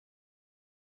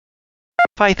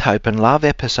Faith, Hope and Love,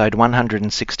 episode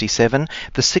 167,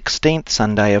 the 16th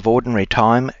Sunday of Ordinary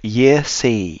Time, Year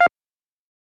C.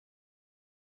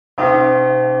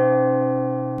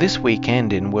 This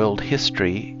weekend in world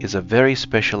history is a very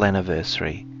special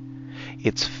anniversary.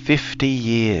 It's 50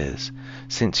 years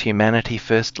since humanity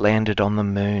first landed on the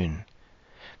moon.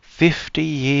 50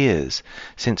 years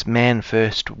since man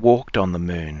first walked on the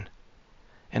moon.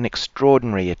 An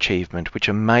extraordinary achievement which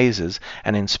amazes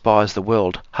and inspires the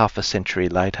world half a century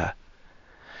later.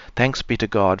 Thanks be to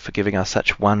God for giving us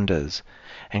such wonders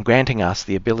and granting us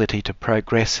the ability to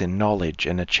progress in knowledge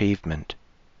and achievement.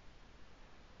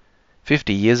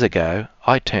 50 years ago,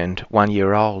 I turned 1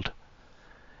 year old,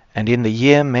 and in the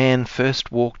year man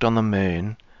first walked on the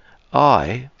moon,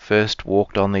 I first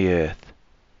walked on the earth.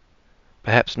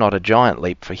 Perhaps not a giant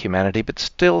leap for humanity, but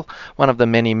still one of the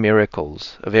many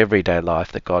miracles of everyday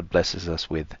life that God blesses us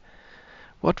with.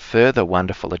 What further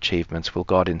wonderful achievements will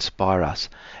God inspire us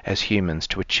as humans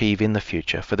to achieve in the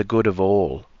future for the good of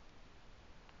all?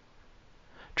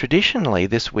 Traditionally,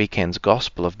 this weekend's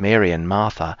Gospel of Mary and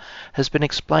Martha has been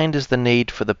explained as the need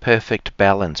for the perfect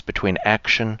balance between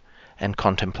action and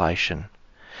contemplation.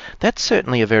 That's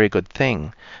certainly a very good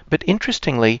thing, but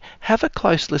interestingly, have a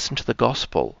close listen to the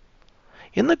Gospel.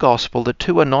 In the Gospel, the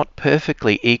two are not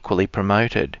perfectly equally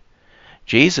promoted.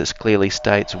 Jesus clearly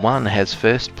states one has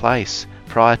first place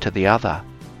prior to the other.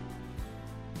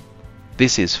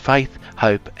 This is Faith,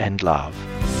 Hope and Love.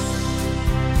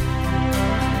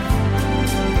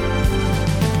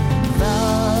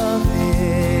 Love,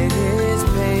 it is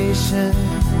patient.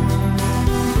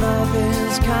 Love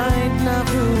is kind, not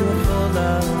rude, full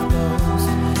of boast.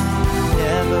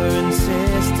 Never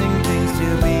insisting things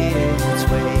to be its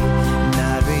way.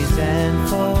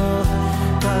 Resentful,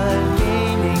 but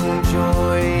gaining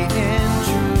joy in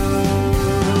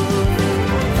truth.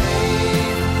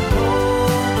 Faith,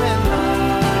 hope, and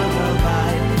love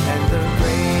abide, and the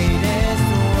greatest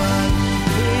one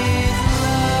is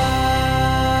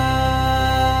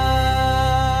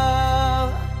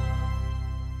love.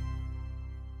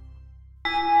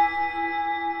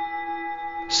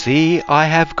 See, I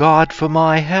have God for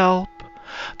my help.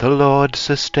 The Lord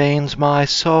sustains my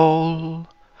soul.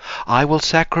 I will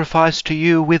sacrifice to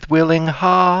you with willing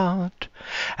heart,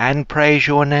 and praise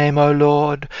your name, O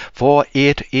Lord, for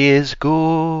it is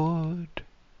good.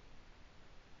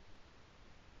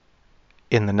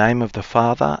 In the name of the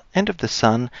Father, and of the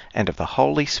Son, and of the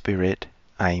Holy Spirit.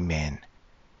 Amen.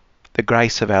 The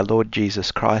grace of our Lord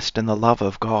Jesus Christ, and the love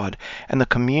of God, and the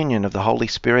communion of the Holy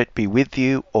Spirit be with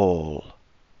you all.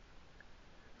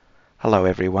 Hello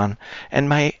everyone, and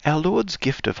may our Lord's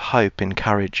gift of hope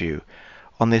encourage you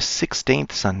on this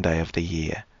 16th Sunday of the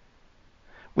year.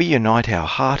 We unite our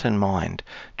heart and mind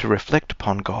to reflect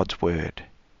upon God's Word.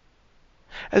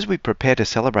 As we prepare to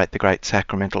celebrate the great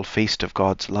sacramental feast of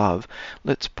God's love,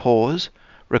 let's pause,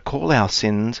 recall our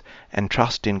sins, and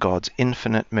trust in God's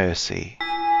infinite mercy.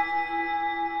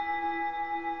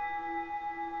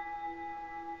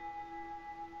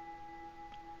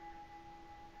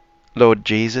 Lord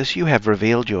Jesus, you have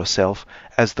revealed yourself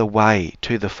as the way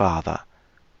to the Father.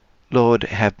 Lord,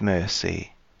 have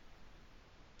mercy.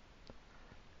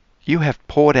 You have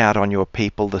poured out on your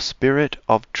people the Spirit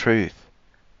of truth.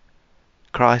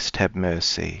 Christ, have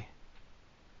mercy.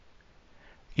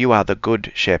 You are the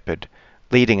Good Shepherd,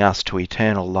 leading us to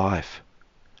eternal life.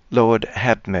 Lord,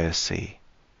 have mercy.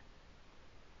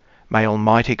 May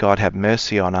Almighty God have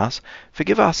mercy on us,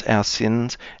 forgive us our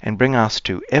sins, and bring us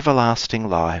to everlasting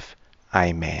life.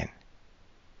 Amen.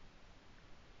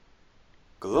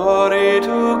 Glory to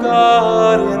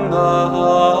God in the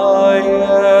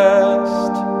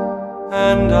highest,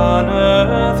 and on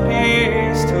earth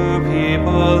peace to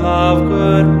people of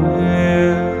good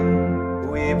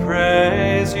will. We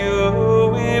praise you,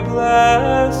 we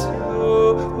bless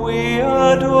you, we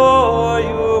adore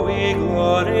you, we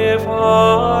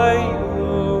glorify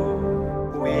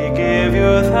you. We give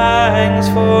you thanks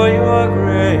for your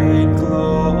great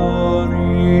glory.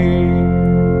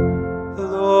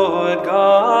 Lord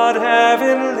God,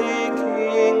 heavenly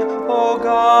King, O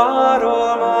God,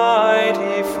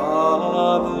 Almighty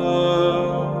Father,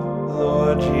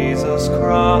 Lord Jesus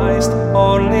Christ,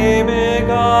 only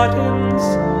begotten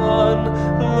Son,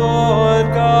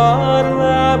 Lord God,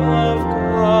 Lamb of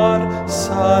God,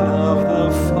 Son of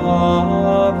the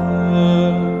Father,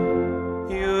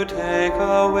 you take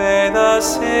away the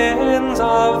sins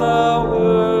of the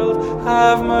world,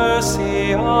 have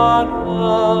mercy on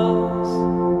us.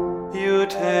 You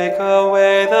take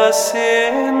away the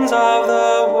sins of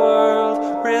the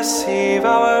world, receive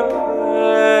our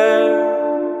prayer.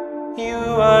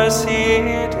 You are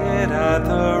seated at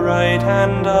the right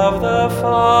hand of the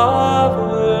Father.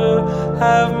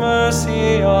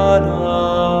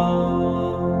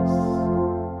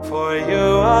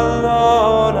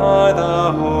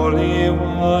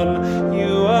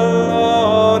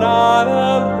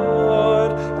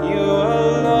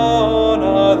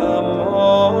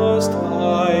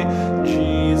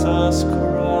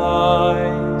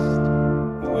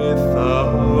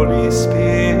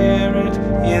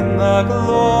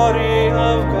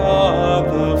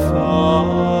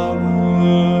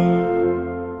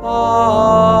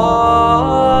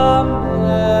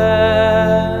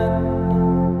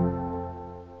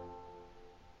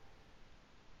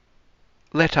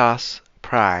 us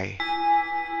pray.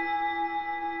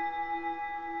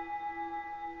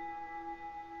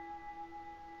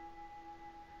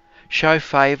 Show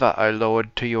favour, O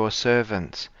Lord, to your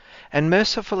servants, and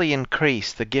mercifully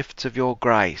increase the gifts of your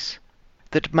grace,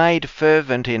 that made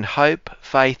fervent in hope,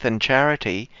 faith, and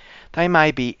charity, they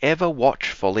may be ever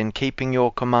watchful in keeping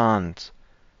your commands.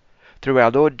 Through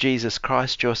our Lord Jesus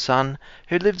Christ, your Son,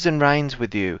 who lives and reigns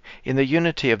with you in the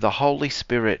unity of the Holy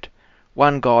Spirit,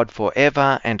 one God for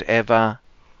ever and ever.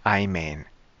 Amen.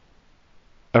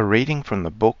 A reading from the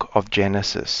book of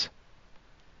Genesis,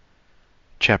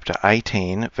 chapter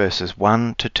 18, verses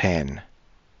 1 to 10.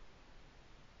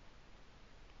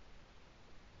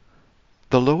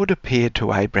 The Lord appeared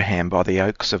to Abraham by the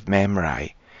oaks of Mamre,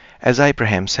 as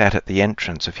Abraham sat at the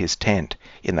entrance of his tent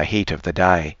in the heat of the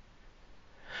day.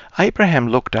 Abraham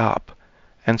looked up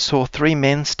and saw 3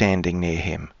 men standing near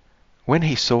him. When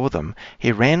he saw them,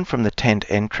 he ran from the tent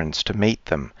entrance to meet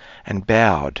them and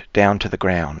bowed down to the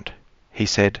ground. He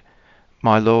said,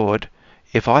 "My Lord,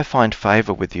 if I find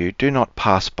favour with you, do not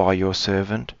pass by your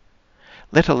servant.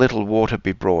 Let a little water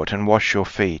be brought and wash your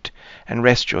feet, and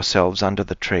rest yourselves under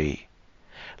the tree.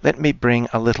 Let me bring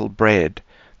a little bread,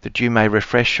 that you may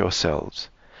refresh yourselves,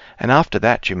 and after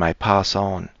that you may pass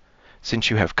on,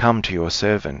 since you have come to your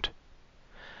servant."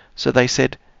 So they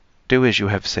said, "Do as you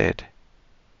have said."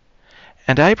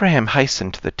 And Abraham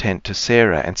hastened to the tent to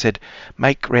Sarah and said,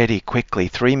 "Make ready quickly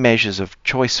 3 measures of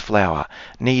choice flour,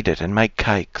 knead it and make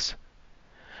cakes."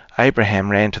 Abraham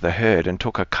ran to the herd and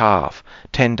took a calf,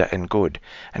 tender and good,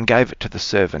 and gave it to the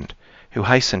servant, who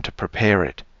hastened to prepare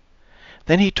it.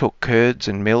 Then he took curds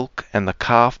and milk and the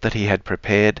calf that he had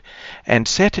prepared, and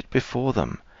set it before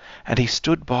them, and he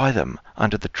stood by them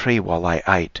under the tree while they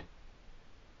ate.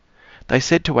 They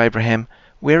said to Abraham,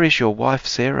 "Where is your wife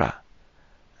Sarah?"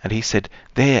 And he said,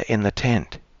 "There in the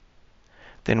tent."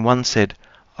 Then one said,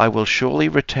 "I will surely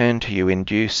return to you in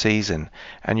due season,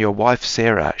 and your wife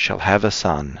Sarah shall have a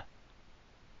son."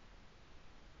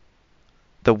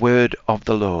 The word of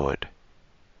the Lord.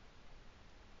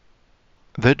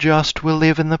 The just will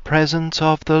live in the presence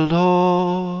of the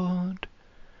Lord.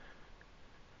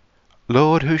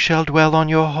 Lord, who shall dwell on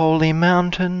your holy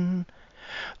mountain?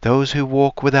 Those who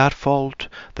walk without fault,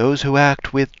 those who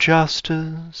act with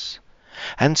justice,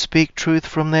 and speak truth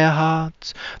from their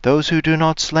hearts, those who do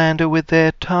not slander with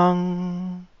their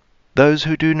tongue, those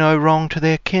who do no wrong to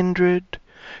their kindred,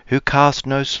 who cast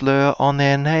no slur on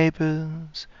their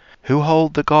neighbours, who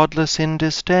hold the godless in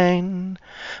disdain,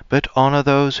 but honour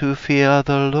those who fear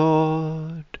the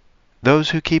Lord, those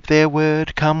who keep their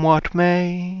word come what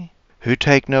may, who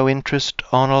take no interest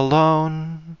on a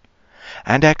loan,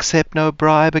 and accept no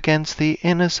bribe against the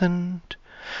innocent.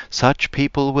 Such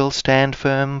people will stand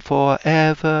firm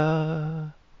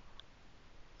forever.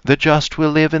 The just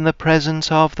will live in the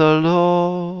presence of the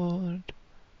Lord.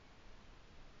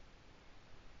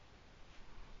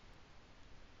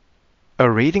 A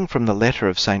reading from the letter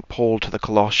of St. Paul to the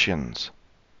Colossians,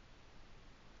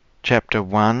 chapter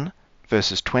 1,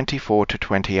 verses 24 to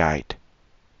 28.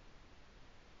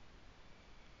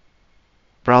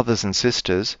 Brothers and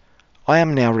sisters, I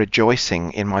am now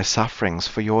rejoicing in my sufferings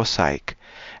for your sake,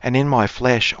 and in my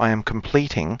flesh I am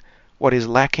completing what is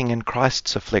lacking in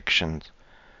Christ's afflictions,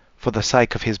 for the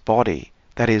sake of his body,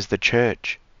 that is, the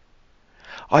church.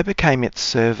 I became its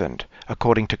servant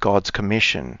according to God's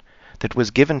commission that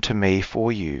was given to me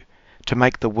for you, to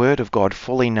make the word of God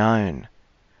fully known,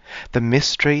 the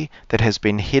mystery that has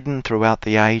been hidden throughout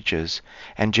the ages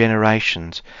and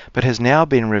generations, but has now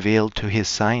been revealed to his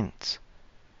saints.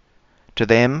 To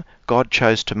them God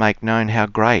chose to make known how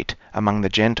great among the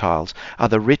Gentiles are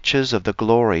the riches of the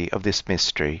glory of this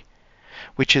mystery,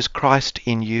 which is Christ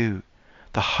in you,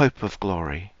 the hope of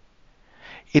glory.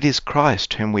 It is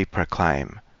Christ whom we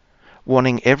proclaim,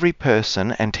 warning every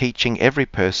person and teaching every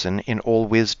person in all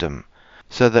wisdom,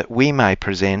 so that we may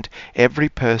present every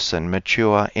person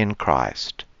mature in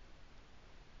Christ.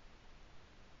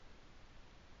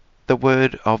 The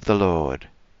word of the Lord.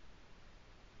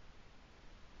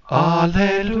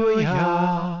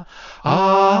 Alleluia,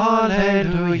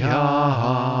 Alleluia,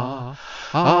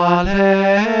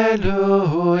 Alleluia.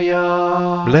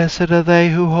 Blessed are they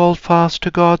who hold fast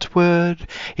to God's word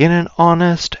in an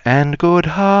honest and good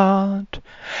heart,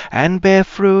 and bear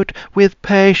fruit with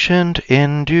patient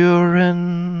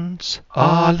endurance.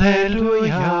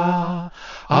 Alleluia,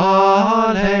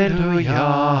 Alleluia,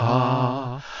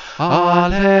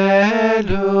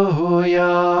 Alleluia.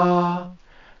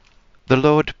 The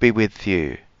Lord be with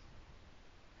you.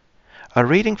 A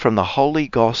reading from the Holy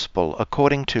Gospel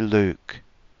according to Luke.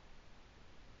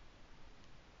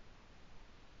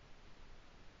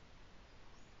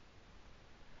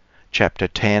 chapter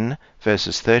 10,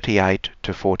 verses 38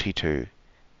 to 42.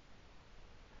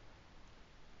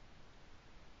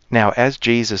 Now as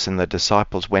Jesus and the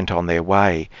disciples went on their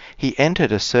way, he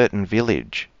entered a certain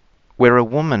village, where a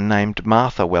woman named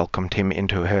Martha welcomed him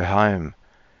into her home.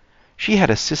 She had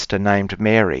a sister named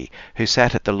Mary, who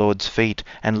sat at the Lord's feet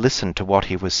and listened to what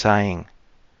he was saying.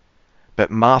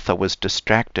 But Martha was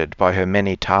distracted by her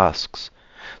many tasks,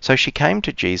 so she came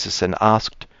to Jesus and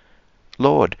asked,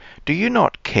 "Lord, do you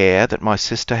not care that my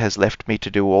sister has left me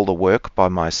to do all the work by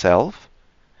myself?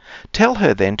 Tell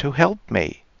her then to help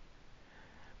me."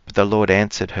 But the Lord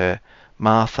answered her,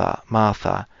 "Martha,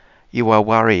 Martha, you are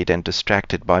worried and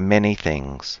distracted by many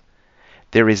things.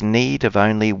 There is need of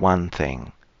only one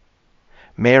thing.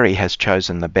 Mary has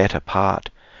chosen the better part,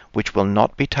 which will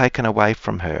not be taken away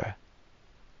from her."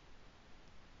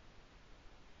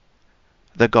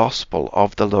 The Gospel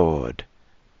of the Lord.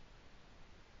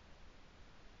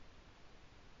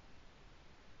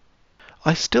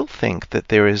 I still think that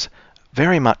there is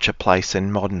very much a place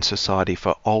in modern society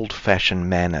for old-fashioned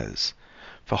manners,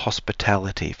 for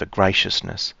hospitality, for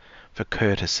graciousness, for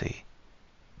courtesy,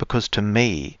 because to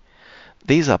me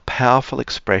these are powerful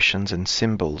expressions and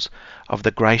symbols of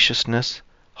the graciousness,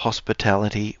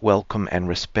 hospitality, welcome and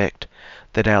respect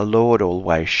that our Lord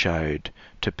always showed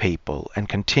to people and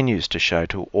continues to show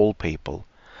to all people,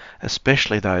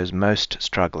 especially those most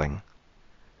struggling.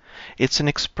 It's an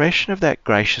expression of that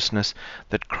graciousness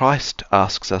that Christ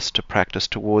asks us to practice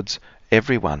towards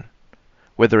everyone,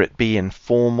 whether it be in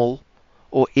formal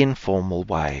or informal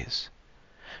ways.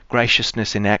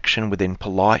 Graciousness in action within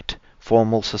polite,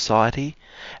 formal society,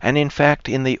 and in fact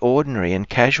in the ordinary and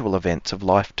casual events of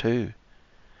life too.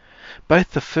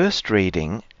 Both the first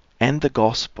reading and the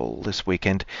Gospel this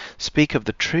weekend speak of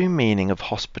the true meaning of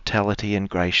hospitality and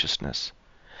graciousness.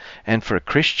 And for a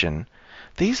Christian,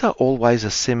 these are always a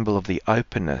symbol of the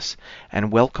openness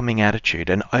and welcoming attitude,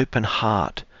 an open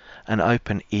heart, an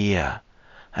open ear,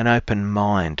 an open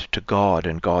mind to God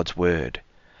and God's Word,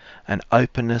 an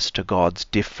openness to God's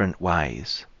different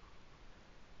ways.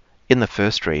 In the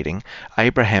first reading,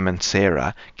 Abraham and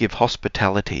Sarah give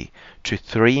hospitality to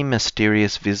 3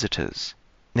 mysterious visitors.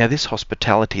 Now this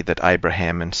hospitality that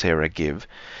Abraham and Sarah give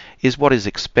is what is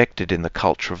expected in the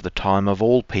culture of the time of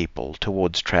all people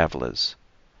towards travellers.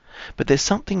 But there's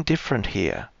something different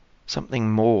here,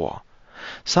 something more.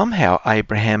 Somehow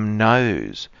Abraham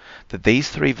knows that these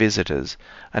 3 visitors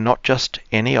are not just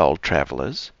any old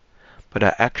travellers, but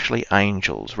are actually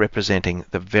angels representing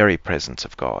the very presence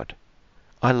of God.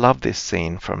 I love this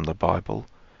scene from the Bible.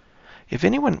 If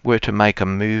anyone were to make a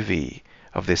movie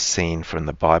of this scene from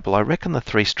the Bible, I reckon the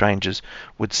 3 strangers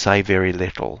would say very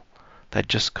little. They'd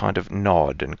just kind of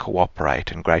nod and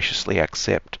cooperate and graciously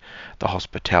accept the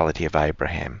hospitality of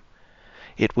Abraham.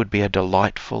 It would be a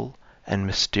delightful and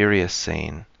mysterious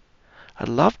scene. I'd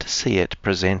love to see it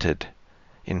presented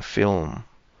in film.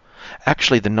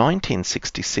 Actually, the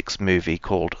 1966 movie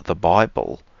called The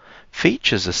Bible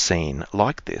features a scene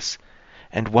like this,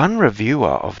 and one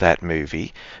reviewer of that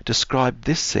movie described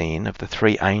this scene of the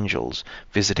 3 angels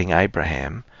visiting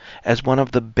Abraham as one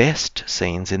of the best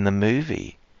scenes in the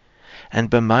movie, and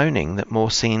bemoaning that more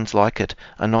scenes like it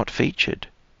are not featured,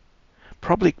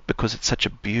 probably because it's such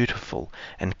a beautiful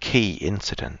and key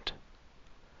incident.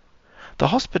 The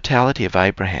hospitality of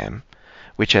Abraham,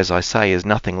 which as I say is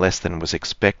nothing less than was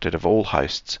expected of all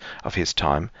hosts of his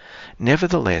time,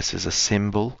 nevertheless is a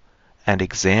symbol and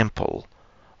example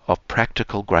of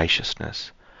practical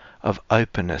graciousness, of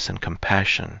openness and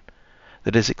compassion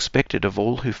that is expected of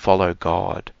all who follow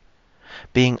God.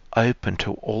 Being open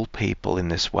to all people in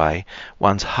this way,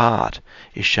 one's heart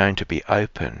is shown to be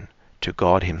open to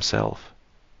God Himself.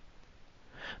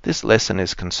 This lesson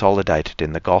is consolidated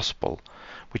in the Gospel,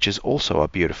 which is also a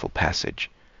beautiful passage,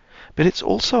 but it's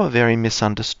also a very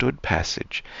misunderstood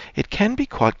passage. It can be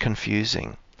quite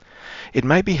confusing. It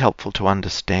may be helpful to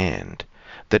understand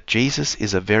that Jesus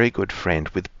is a very good friend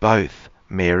with both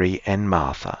Mary and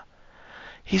Martha.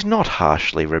 He's not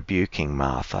harshly rebuking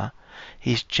Martha.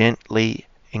 He's gently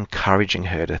encouraging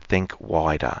her to think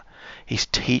wider. He's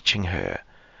teaching her.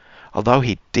 Although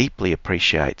he deeply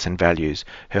appreciates and values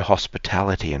her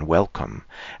hospitality and welcome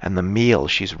and the meal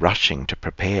she's rushing to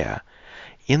prepare,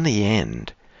 in the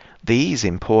end, these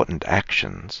important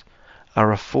actions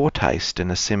are a foretaste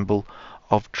and a symbol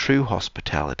of true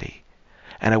hospitality,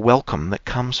 and a welcome that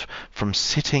comes from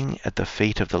sitting at the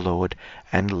feet of the Lord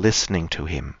and listening to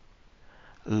Him,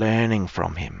 learning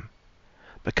from Him,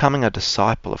 becoming a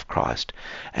disciple of Christ,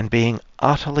 and being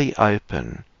utterly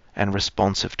open and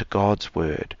responsive to God's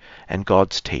Word and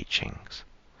God's teachings.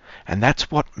 And that's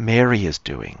what Mary is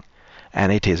doing,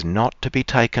 and it is not to be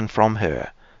taken from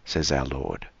her, says our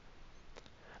Lord.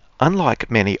 Unlike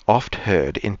many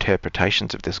oft-heard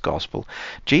interpretations of this gospel,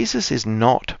 Jesus is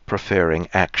not preferring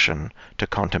action to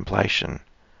contemplation.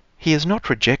 He is not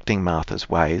rejecting Martha's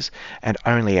ways and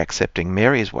only accepting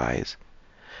Mary's ways.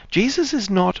 Jesus is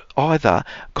not either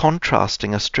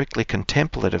contrasting a strictly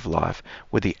contemplative life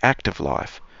with the active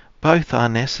life. Both are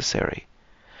necessary.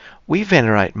 We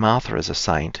venerate Martha as a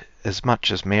saint as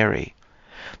much as Mary.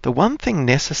 The one thing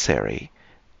necessary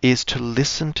is to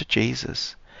listen to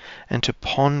Jesus and to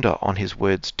ponder on his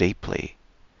words deeply.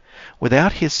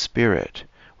 Without his spirit,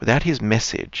 without his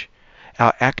message,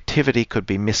 our activity could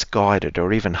be misguided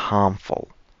or even harmful.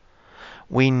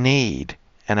 We need,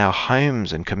 and our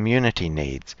homes and community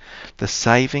needs, the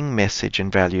saving message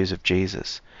and values of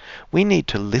Jesus. We need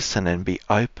to listen and be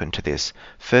open to this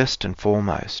first and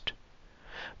foremost.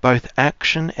 Both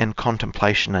action and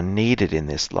contemplation are needed in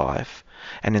this life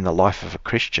and in the life of a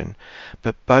Christian,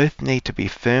 but both need to be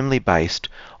firmly based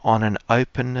on an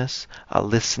openness, a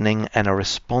listening, and a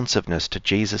responsiveness to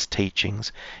Jesus'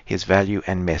 teachings, his value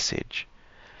and message.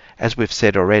 As we've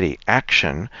said already,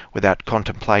 action without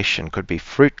contemplation could be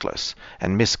fruitless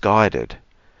and misguided,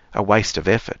 a waste of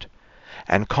effort,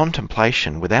 and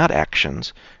contemplation without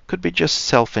actions could be just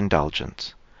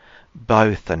self-indulgence.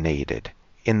 Both are needed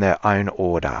in their own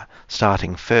order,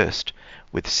 starting first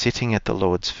with sitting at the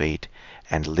Lord's feet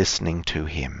and listening to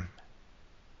him.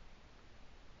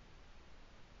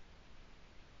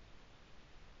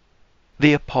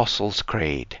 The Apostles'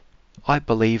 Creed. I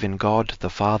believe in God the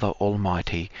Father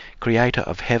Almighty, creator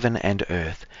of heaven and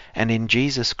earth, and in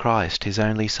Jesus Christ, his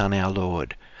only Son, our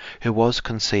Lord, who was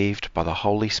conceived by the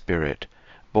Holy Spirit,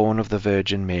 born of the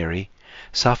Virgin Mary,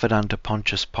 suffered under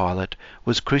Pontius Pilate,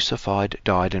 was crucified,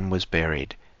 died, and was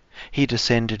buried. He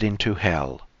descended into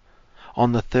hell.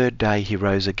 On the third day he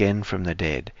rose again from the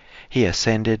dead. He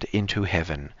ascended into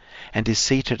heaven, and is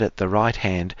seated at the right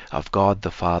hand of God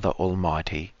the Father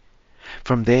Almighty.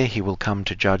 From there he will come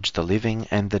to judge the living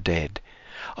and the dead.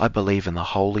 I believe in the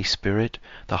Holy Spirit,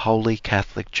 the Holy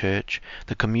Catholic Church,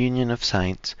 the communion of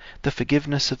saints, the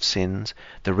forgiveness of sins,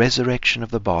 the resurrection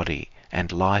of the body,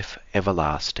 and life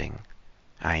everlasting.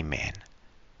 Amen.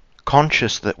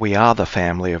 Conscious that we are the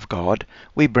family of God,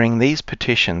 we bring these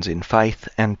petitions in faith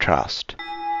and trust.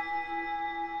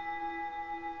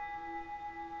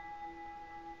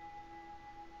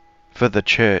 For the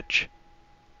Church,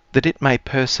 that it may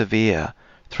persevere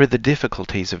through the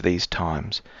difficulties of these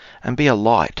times and be a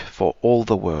light for all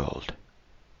the world.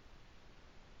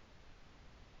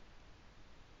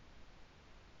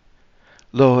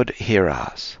 Lord, hear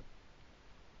us.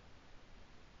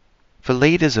 For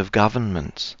leaders of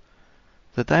governments,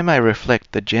 that they may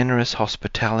reflect the generous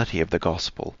hospitality of the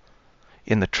gospel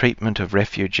in the treatment of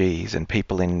refugees and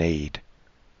people in need.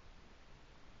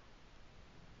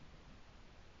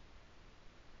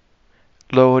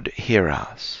 Lord, hear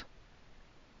us.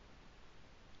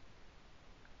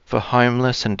 For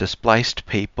homeless and displaced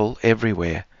people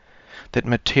everywhere, that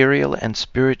material and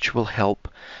spiritual help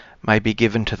may be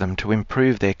given to them to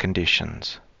improve their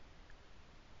conditions.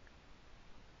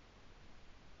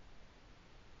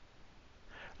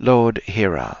 Lord,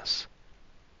 hear us.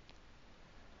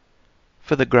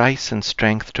 For the grace and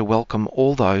strength to welcome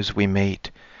all those we meet,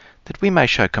 that we may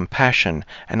show compassion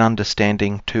and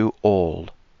understanding to all.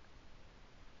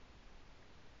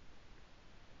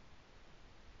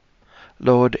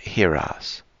 Lord, hear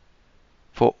us.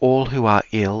 For all who are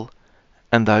ill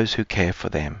and those who care for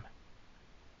them.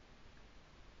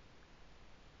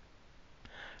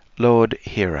 Lord,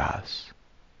 hear us.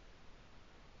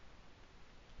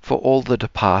 For all the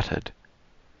departed,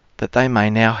 that they may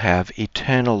now have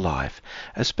eternal life,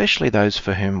 especially those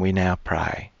for whom we now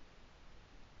pray.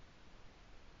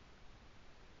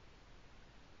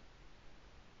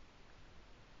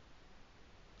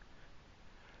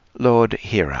 Lord,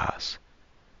 hear us.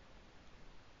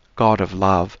 God of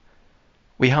love,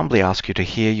 we humbly ask you to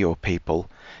hear your people.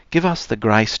 Give us the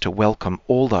grace to welcome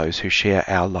all those who share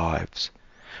our lives.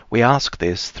 We ask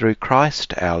this through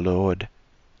Christ our Lord.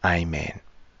 Amen.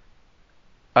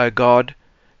 O God,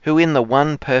 who in the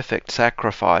one perfect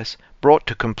sacrifice brought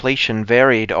to completion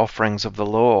varied offerings of the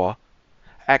law,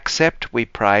 accept, we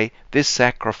pray, this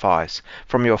sacrifice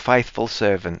from your faithful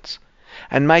servants,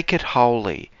 and make it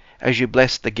holy as you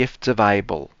bless the gifts of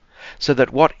Abel, so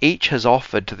that what each has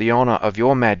offered to the honour of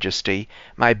your majesty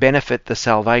may benefit the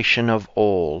salvation of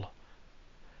all.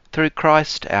 Through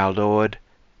Christ our Lord.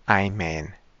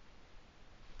 Amen.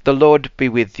 The Lord be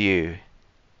with you.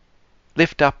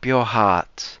 Lift up your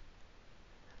hearts.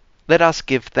 Let us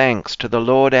give thanks to the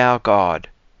Lord our God.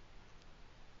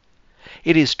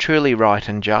 It is truly right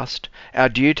and just, our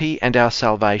duty and our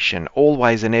salvation,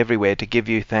 always and everywhere to give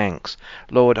you thanks,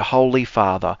 Lord, Holy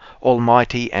Father,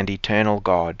 Almighty and Eternal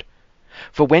God.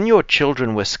 For when your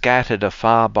children were scattered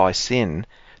afar by sin,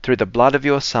 through the blood of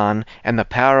your Son and the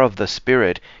power of the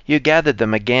Spirit, you gathered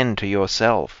them again to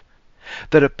yourself,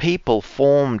 that a people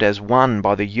formed as one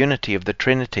by the unity of the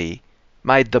Trinity,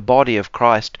 made the body of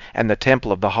Christ and the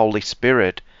temple of the Holy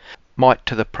Spirit, might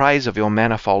to the praise of your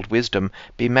manifold wisdom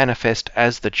be manifest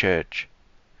as the Church.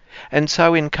 And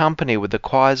so in company with the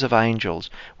choirs of angels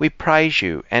we praise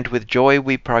you, and with joy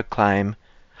we proclaim,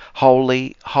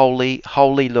 Holy, holy,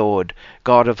 holy Lord,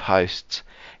 God of hosts,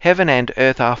 heaven and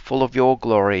earth are full of your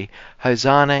glory.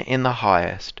 Hosanna in the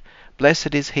highest.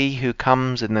 Blessed is he who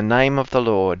comes in the name of the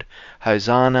Lord.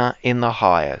 Hosanna in the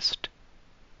highest.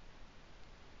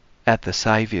 At the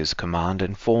Saviour's command,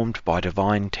 informed by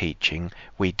divine teaching,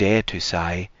 we dare to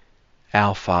say,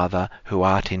 Our Father, who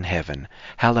art in heaven,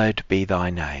 hallowed be thy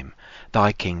name.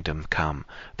 Thy kingdom come,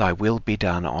 thy will be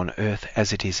done on earth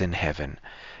as it is in heaven.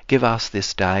 Give us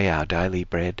this day our daily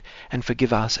bread, and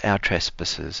forgive us our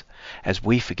trespasses, as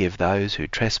we forgive those who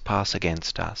trespass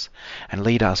against us. And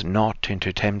lead us not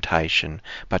into temptation,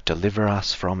 but deliver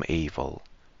us from evil.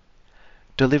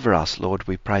 Deliver us, Lord,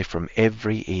 we pray, from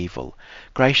every evil.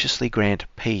 Graciously grant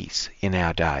peace in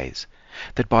our days,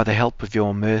 that by the help of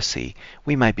your mercy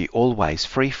we may be always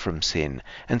free from sin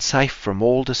and safe from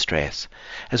all distress,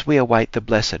 as we await the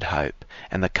blessed hope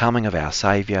and the coming of our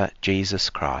Saviour, Jesus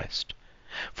Christ.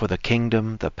 For the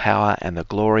kingdom, the power, and the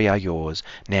glory are yours,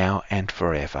 now and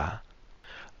forever.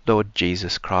 Lord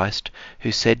Jesus Christ,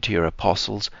 who said to your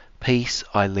apostles, Peace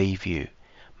I leave you,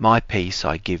 my peace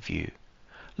I give you.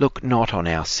 Look not on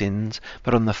our sins,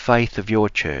 but on the faith of your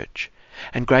Church,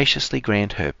 and graciously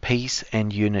grant her peace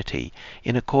and unity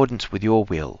in accordance with your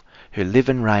will, who live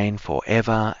and reign for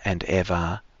ever and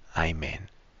ever. Amen.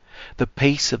 The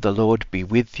peace of the Lord be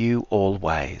with you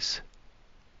always.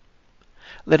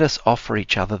 Let us offer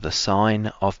each other the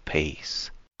sign of peace.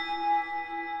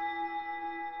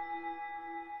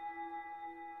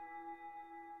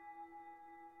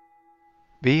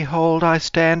 Behold, I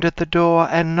stand at the door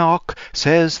and knock,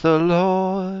 says the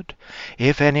Lord.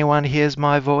 If anyone hears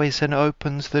my voice and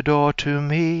opens the door to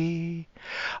me,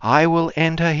 I will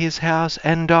enter his house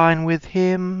and dine with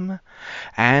him,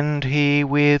 and he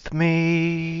with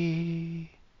me.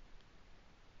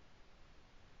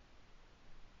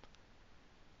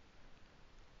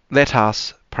 Let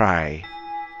us pray.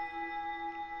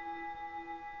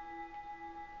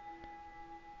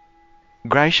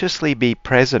 Graciously be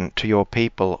present to your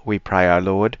people, we pray, O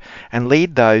Lord, and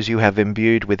lead those you have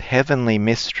imbued with heavenly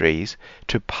mysteries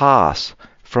to pass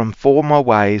from former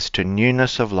ways to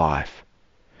newness of life.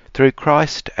 Through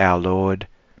Christ our Lord.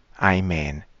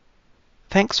 Amen.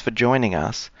 Thanks for joining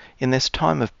us in this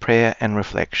time of prayer and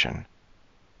reflection.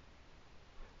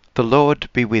 The Lord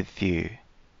be with you.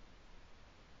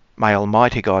 May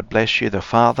Almighty God bless you, the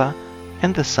Father,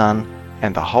 and the Son,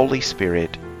 and the Holy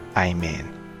Spirit.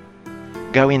 Amen.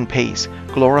 Go in peace,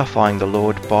 glorifying the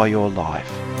Lord by your life.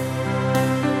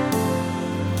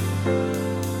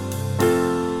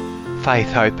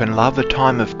 Faith, Hope and Love, a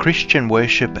time of Christian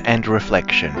worship and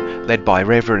reflection, led by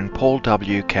Reverend Paul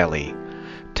W. Kelly.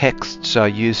 Texts are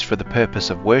used for the purpose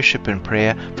of worship and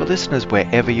prayer for listeners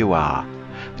wherever you are.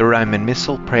 The Roman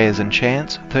Missal, Prayers and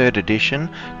Chants, 3rd edition,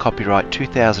 copyright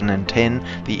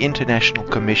 2010, the International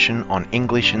Commission on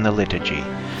English in the Liturgy.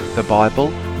 The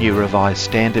Bible, New Revised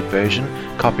Standard Version,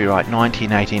 copyright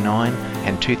 1989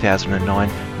 and 2009,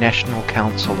 National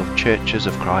Council of Churches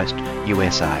of Christ,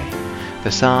 USA.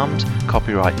 The Psalms,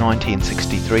 copyright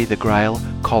 1963, The Grail,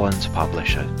 Collins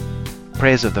Publisher.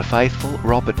 Prayers of the Faithful,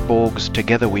 Robert Borg's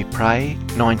Together We Pray,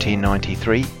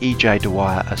 1993, E.J.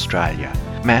 Dwyer, Australia.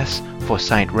 Mass for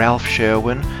St. Ralph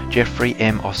Sherwin, Jeffrey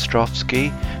M.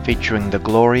 Ostrowski, featuring the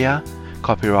Gloria,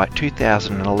 copyright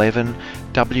 2011,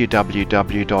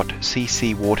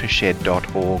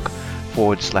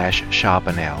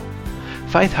 www.ccwatershed.org/Charbonnel.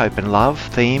 Faith, Hope and Love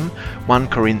theme, 1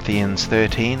 Corinthians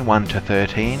 13,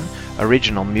 1-13,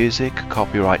 original music,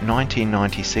 copyright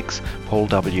 1996, Paul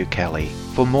W. Kelly.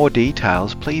 For more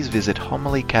details, please visit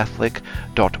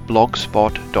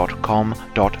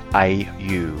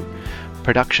homilycatholic.blogspot.com.au.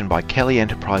 Production by Kelly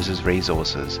Enterprises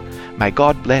Resources. May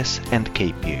God bless and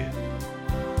keep you.